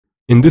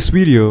In this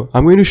video,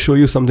 I'm going to show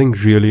you something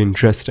really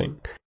interesting.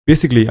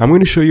 Basically, I'm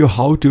going to show you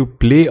how to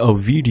play a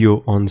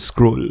video on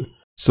scroll.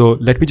 So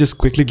let me just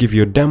quickly give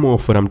you a demo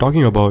of what I'm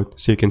talking about.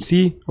 So you can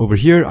see over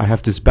here, I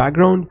have this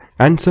background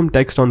and some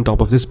text on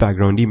top of this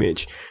background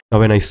image. Now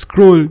when I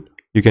scroll,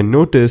 you can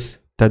notice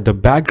that the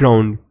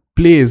background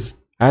plays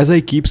as I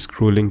keep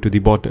scrolling to the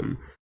bottom.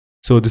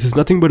 So this is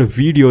nothing but a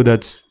video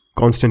that's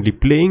constantly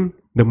playing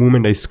the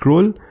moment I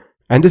scroll.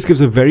 And this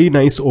gives a very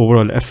nice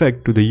overall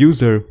effect to the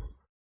user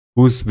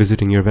who's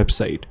visiting your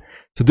website.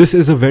 So this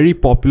is a very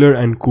popular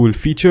and cool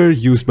feature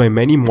used by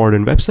many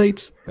modern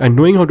websites, and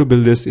knowing how to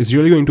build this is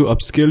really going to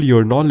upskill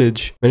your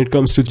knowledge when it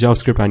comes to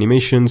JavaScript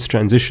animations,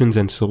 transitions,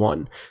 and so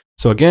on.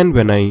 So again,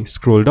 when I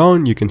scroll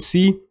down, you can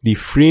see the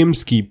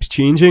frames keep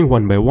changing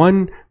one by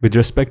one with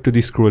respect to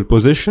the scroll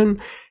position.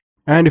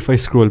 And if I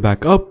scroll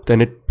back up,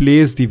 then it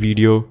plays the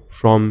video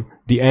from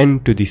the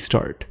end to the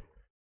start.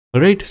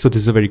 Alright, so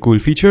this is a very cool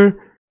feature.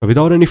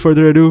 Without any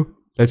further ado,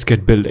 let's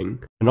get building.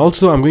 And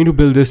also I'm going to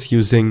build this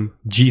using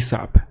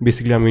GSAP.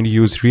 Basically, I'm going to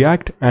use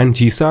React and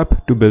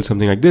GSAP to build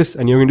something like this.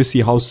 And you're going to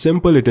see how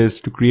simple it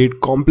is to create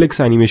complex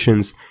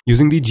animations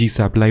using the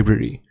GSAP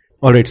library.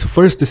 Alright, so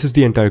first, this is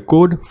the entire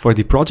code for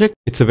the project.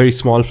 It's a very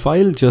small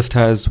file, just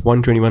has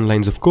 121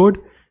 lines of code.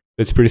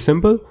 It's pretty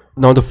simple.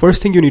 Now, the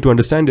first thing you need to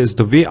understand is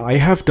the way I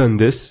have done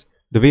this,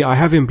 the way I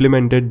have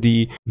implemented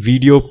the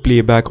video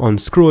playback on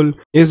scroll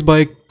is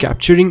by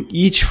capturing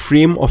each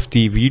frame of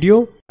the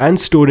video and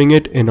storing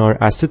it in our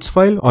assets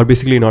file, or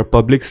basically in our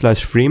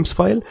public/frames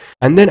file.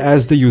 And then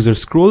as the user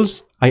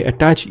scrolls, I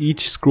attach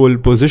each scroll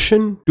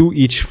position to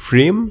each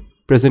frame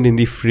present in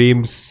the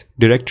frames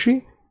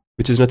directory,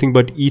 which is nothing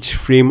but each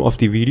frame of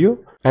the video.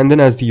 And then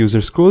as the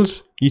user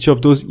scrolls, each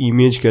of those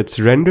image gets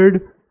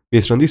rendered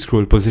based on the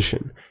scroll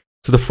position.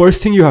 So the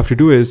first thing you have to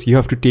do is you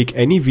have to take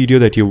any video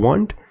that you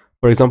want.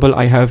 For example,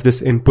 I have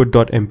this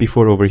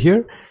input.mp4 over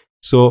here.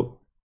 So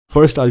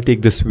first I'll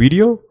take this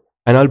video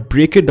and I'll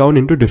break it down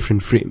into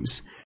different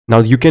frames. Now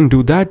you can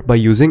do that by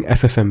using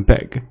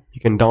ffmpeg. You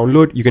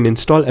can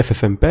install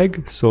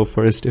ffmpeg. So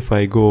first, if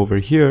I go over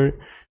here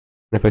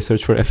and if I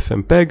search for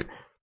ffmpeg,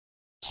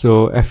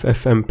 so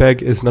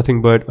ffmpeg is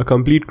nothing but a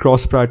complete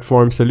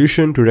cross-platform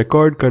solution to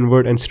record,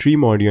 convert, and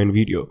stream audio and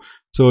video.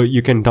 So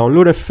you can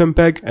download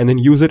ffmpeg and then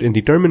use it in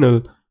the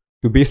terminal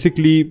to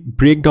basically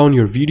break down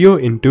your video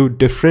into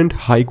different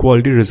high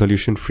quality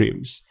resolution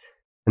frames.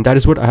 And that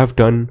is what I have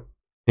done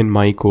in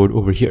my code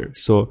over here.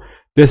 So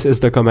this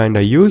is the command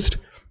I used.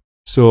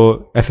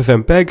 So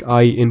ffmpeg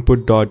I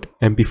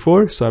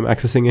input.mp4. So I'm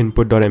accessing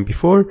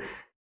input.mp4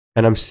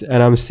 and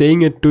I'm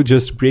saying it to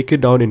just break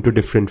it down into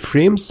different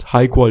frames,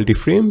 high quality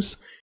frames,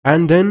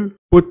 and then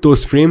put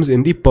those frames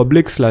in the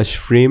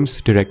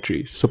public/frames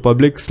directory. So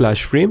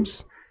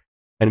public/frames,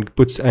 and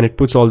it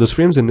puts all those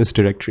frames in this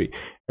directory.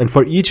 And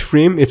for each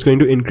frame, it's going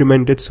to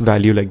increment its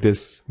value like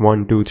this: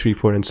 1, 2, 3,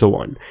 4, and so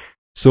on.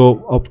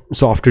 So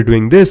after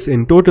doing this,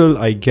 in total,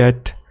 I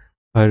get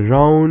a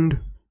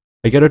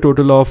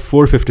total of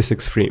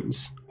 456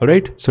 frames. All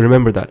right. So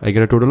remember that I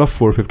get a total of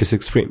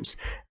 456 frames,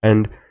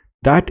 and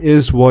that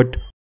is what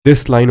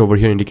this line over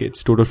here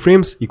indicates. Total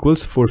frames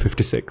equals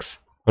 456.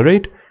 All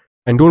right.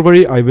 And don't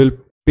worry, I will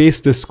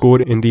paste this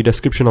code in the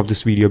description of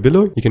this video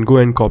below. You can go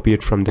and copy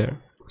it from there.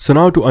 So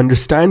now, to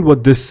understand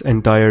what this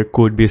entire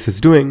code base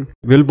is doing,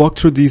 we'll walk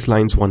through these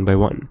lines one by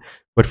one.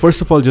 But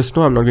first of all, just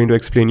know I'm not going to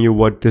explain you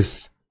what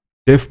this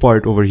div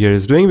part over here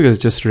is doing, because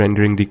it's just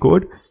rendering the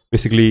code.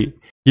 Basically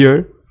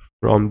here,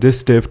 from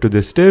this div to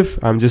this div,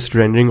 I'm just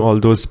rendering all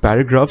those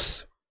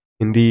paragraphs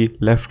in the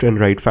left and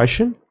right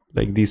fashion,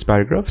 like these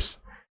paragraphs.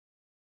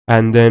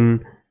 And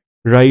then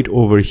right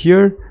over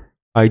here,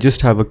 I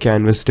just have a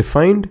canvas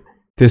defined.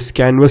 This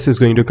canvas is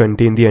going to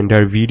contain the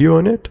entire video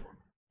on it,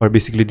 or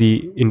basically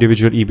the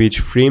individual image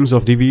frames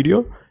of the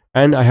video,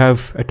 and I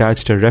have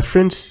attached a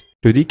reference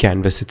to the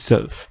canvas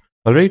itself.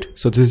 Alright,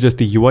 so this is just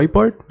the UI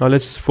part. Now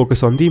let's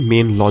focus on the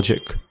main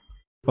logic.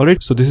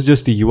 Alright, so this is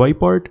just the UI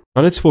part.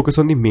 Now let's focus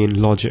on the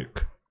main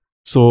logic.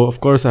 So of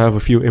course I have a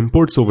few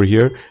imports over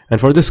here,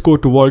 and for this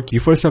code to work, you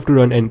first have to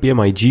run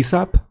npm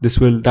igsap.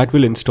 That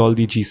will install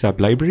the GSAP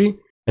library,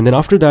 and then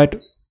after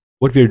that,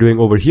 what we are doing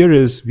over here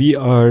is we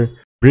are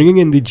bringing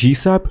in the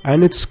GSAP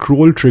and its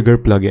scroll trigger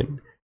plugin.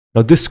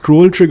 Now this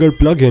scroll trigger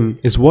plugin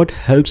is what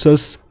helps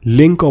us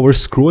link our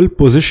scroll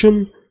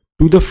position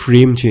to the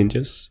frame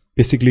changes,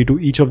 basically to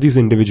each of these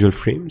individual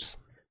frames.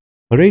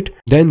 Alright,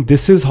 then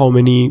this is how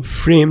many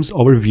frames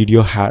our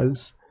video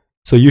has.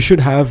 So you should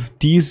have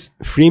these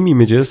frame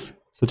images,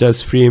 such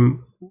as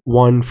frame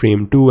 1,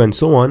 frame 2, and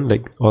so on,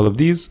 like all of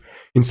these,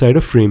 inside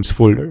a frames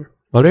folder.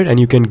 Alright, and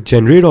you can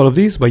generate all of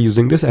these by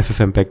using this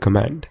ffmpeg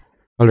command.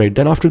 Alright,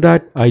 then after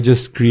that, I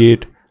just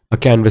create a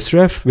canvas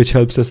ref, which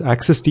helps us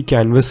access the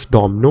canvas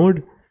DOM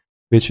node,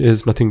 which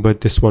is nothing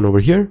but this one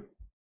over here,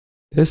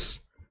 this.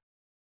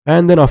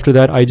 And then after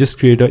that, I just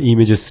create an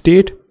images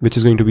state, which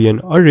is going to be an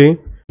array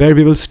where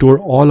we will store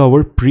all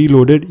our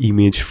preloaded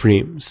image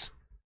frames.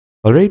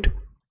 All right.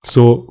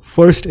 So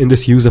first, in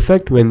this use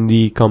effect, when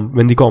the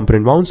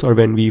component mounts, or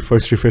when we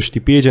first refresh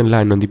the page and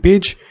land on the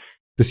page,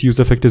 this use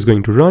effect is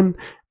going to run,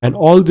 and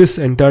all this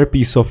entire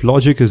piece of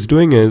logic is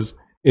doing is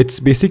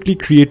it's basically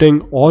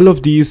creating all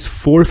of these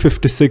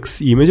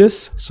 456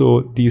 images.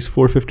 So these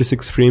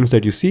 456 frames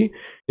that you see,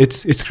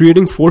 it's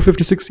creating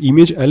 456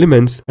 image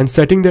elements and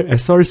setting their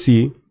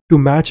src to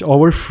match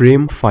our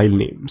frame file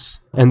names.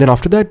 And then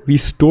after that, we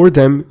store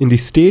them in the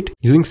state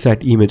using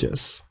set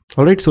images.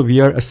 All right, so we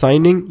are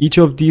assigning each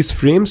of these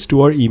frames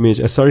to our image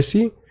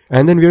src,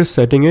 and then we are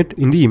setting it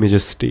in the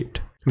images state,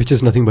 which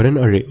is nothing but an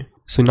array.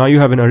 So now you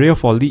have an array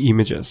of all the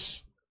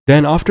images.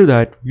 Then after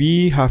that,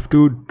 we have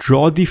to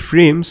draw the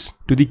frames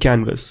to the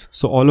canvas.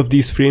 So all of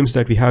these frames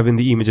that we have in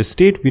the images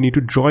state, we need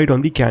to draw it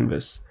on the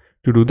canvas.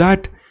 To do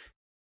that,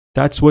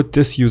 that's what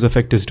this use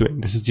effect is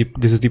doing. This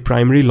is the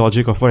primary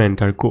logic of our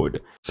entire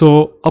code.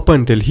 So up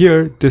until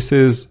here, this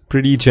is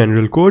pretty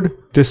general code.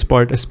 This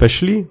part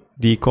especially,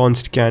 the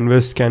const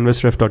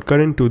canvas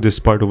ref.current to this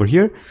part over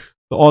here.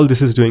 So all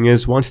this is doing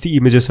is once the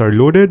images are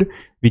loaded,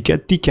 we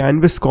get the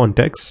canvas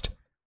context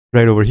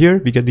right over here.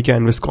 We get the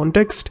canvas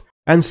context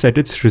and set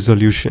its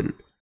resolution.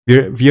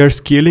 We are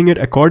scaling it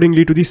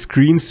accordingly to the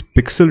screen's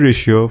pixel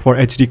ratio for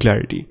HD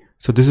clarity.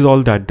 So this is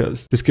all that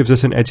does. This gives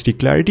us an HD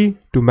clarity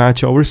to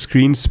match our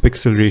screen's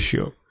pixel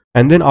ratio.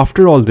 And then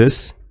after all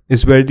this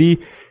is where the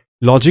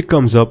logic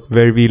comes up,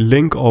 where we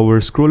link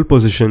our scroll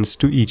positions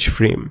to each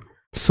frame.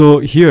 So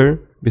here,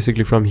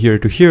 basically from here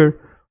to here,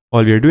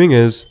 all we are doing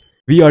is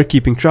we are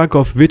keeping track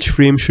of which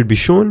frame should be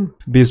shown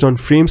based on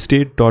frame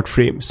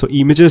state.frame. So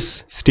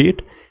images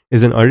state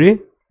is an array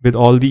with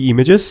all the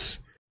images,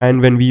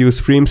 and when we use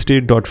frame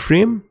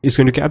state.frame, it's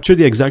going to capture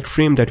the exact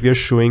frame that we are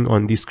showing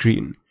on the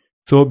screen.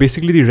 So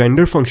basically the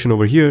render function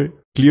over here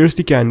clears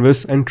the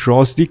canvas and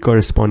draws the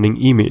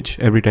corresponding image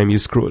every time you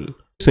scroll.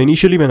 So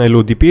initially when I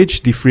load the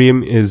page, the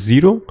frame is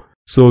 0.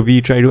 So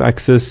we try to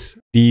access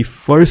the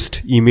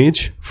first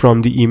image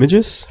from the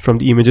images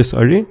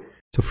array.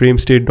 So frame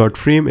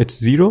state.frame, it's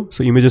 0.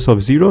 So images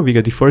of 0, we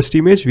get the first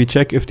image. We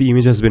check if the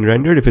image has been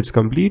rendered, if it's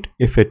complete.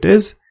 If it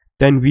is,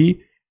 then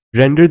we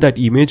render that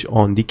image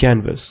on the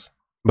canvas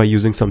by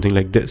using something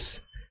like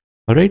this.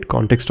 All right,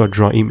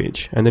 context.draw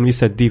image, and then we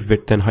set the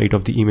width and height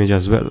of the image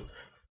as well.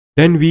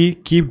 Then we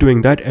keep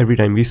doing that every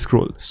time we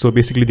scroll. So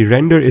basically the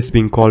render is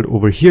being called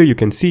over here, you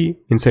can see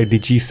inside the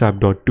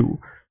GSAP.to.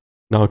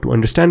 Now to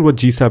understand what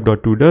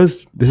GSAP.to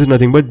does, this is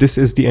nothing but this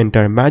is the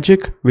entire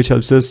magic which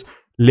helps us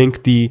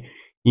link the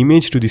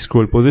image to the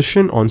scroll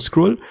position on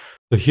scroll.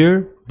 So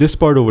here, this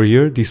part over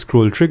here, the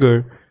scroll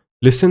trigger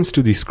listens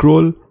to the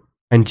scroll,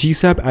 and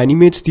GSAP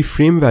animates the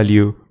frame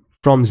value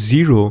from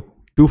 0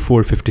 to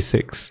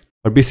 456.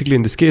 Or basically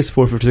in this case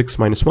 456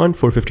 minus 1,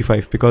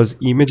 455, because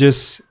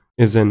images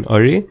is an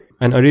array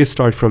and arrays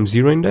start from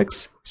 0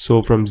 index.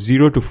 So from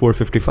 0 to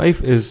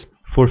 455 is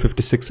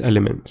 456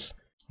 elements,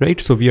 right?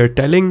 So we are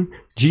telling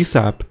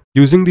GSAP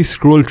using the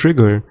scroll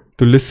trigger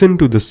to listen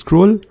to the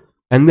scroll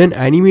and then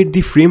animate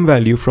the frame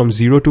value from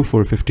 0 to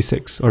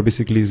 456, or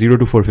basically 0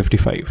 to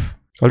 455.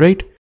 All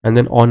right. And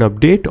then on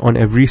update, on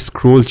every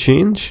scroll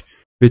change,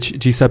 which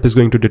GSAP is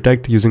going to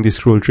detect using the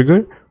scroll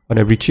trigger, on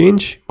every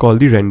change, call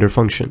the render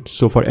function.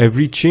 So for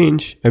every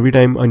change, every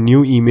time a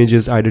new image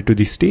is added to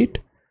the state,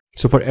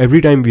 so for every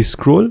time we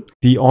scroll,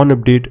 the on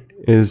update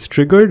is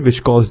triggered,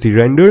 which calls the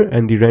render,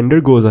 and the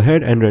render goes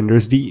ahead and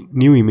renders the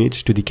new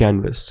image to the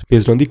canvas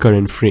based on the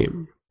current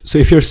frame. So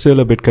if you're still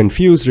a bit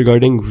confused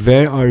regarding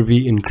where are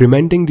we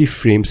incrementing the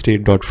frame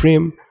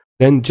state.frame,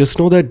 then just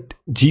know that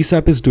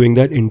GSAP is doing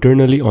that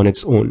internally on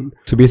its own.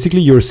 So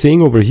basically you're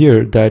saying over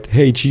here that,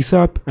 hey,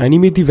 GSAP,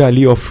 animate the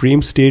value of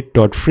frame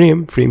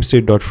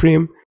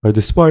state.frame, or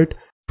this part,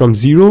 from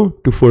 0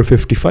 to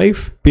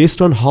 455 based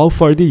on how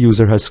far the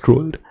user has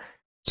scrolled.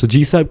 So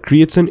GSAP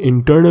creates an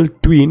internal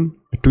tween.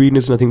 A tween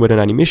is nothing but an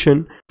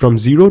animation from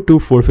 0 to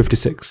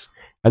 456.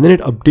 And then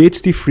it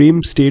updates the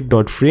frame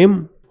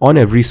state.frame on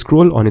every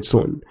scroll on its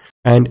own.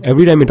 And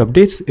every time it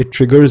updates, it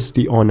triggers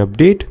the on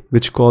update,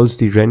 which calls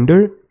the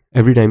render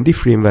every time the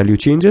frame value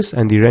changes,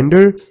 and the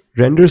render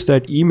renders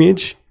that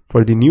image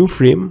for the new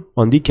frame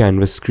on the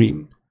canvas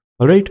screen.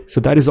 All right,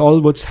 so that is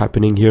all what's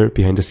happening here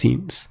behind the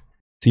scenes.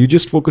 So you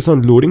just focus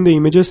on loading the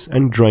images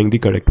and drawing the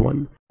correct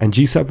one, and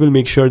GSAP will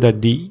make sure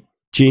that the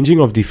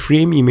changing of the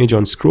frame image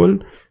on scroll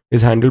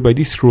is handled by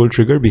the scroll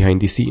trigger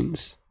behind the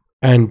scenes.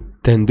 And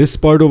then this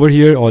part over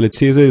here, all it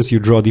says is you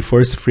draw the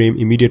first frame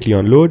immediately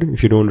on load.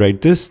 If you don't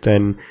write this,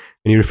 then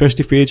when you refresh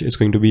the page, it's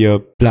going to be a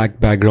black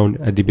background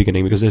at the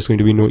beginning because there's going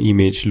to be no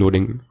image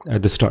loading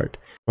at the start.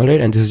 All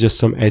right, and this is just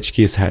some edge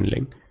case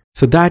handling.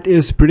 So that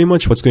is pretty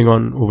much what's going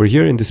on over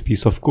here in this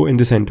piece of code, in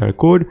this entire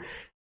code.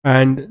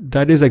 And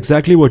that is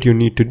exactly what you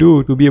need to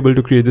do to be able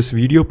to create this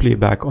video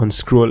playback on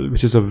scroll,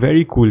 which is a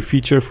very cool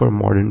feature for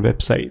modern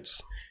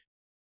websites.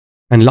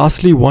 And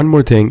lastly, one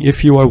more thing,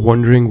 if you are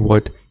wondering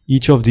what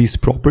each of these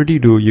property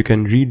do, you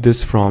can read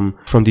this from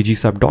the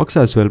GSAP docs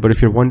as well. But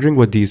if you're wondering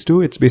what these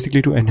do, it's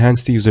basically to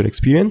enhance the user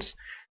experience.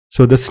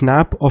 So the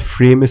snap of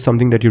frame is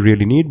something that you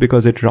really need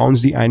because it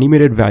rounds the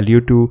animated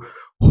value to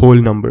whole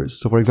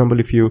numbers. So for example,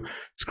 if you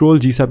scroll,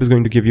 GSAP is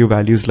going to give you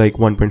values like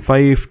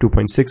 1.5,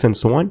 2.6 and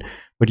so on,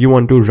 but you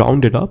want to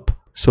round it up.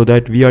 so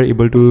that we are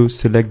able to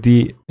select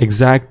the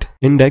exact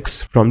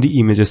index from the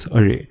images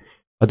array.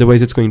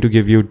 Otherwise, it's going to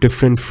give you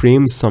different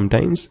frames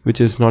sometimes,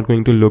 which is not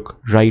going to look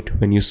right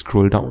when you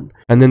scroll down.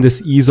 And then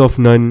this ease of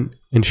none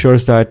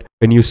ensures that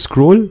when you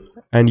scroll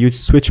and you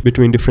switch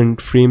between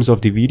different frames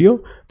of the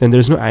video, then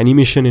there's no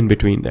animation in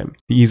between them.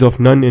 The ease of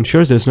none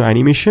ensures there's no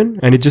animation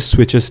and it just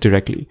switches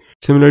directly.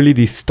 Similarly,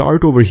 the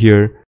start over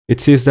here,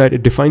 it says that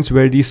it defines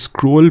where the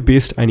scroll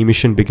based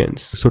animation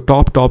begins. So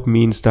top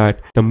means that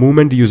the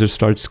moment the user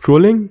starts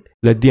scrolling,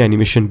 let the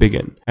animation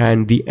begin.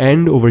 And the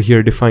end over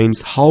here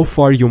defines how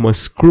far you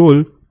must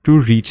scroll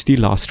to reach the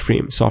last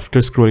frame. So after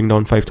scrolling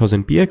down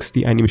 5000px,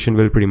 the animation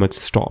will pretty much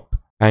stop.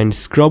 And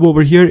scrub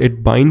over here,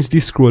 it binds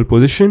the scroll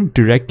position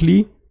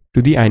directly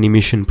to the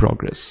animation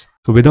progress.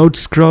 So without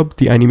scrub,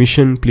 the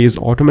animation plays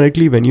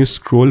automatically when you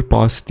scroll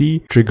past the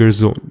trigger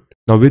zone.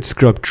 Now with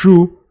scrub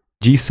true,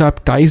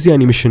 GSAP ties the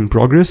animation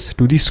progress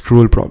to the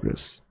scroll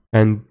progress.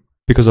 And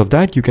because of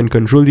that, you can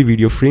control the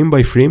video frame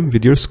by frame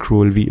with your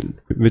scroll wheel,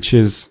 which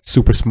is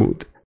super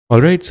smooth.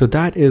 Alright, so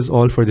that is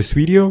all for this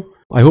video.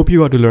 I hope you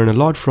got to learn a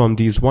lot from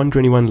these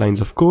 121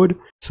 lines of code.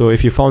 So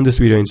if you found this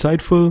video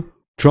insightful,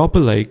 drop a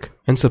like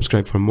and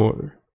subscribe for more.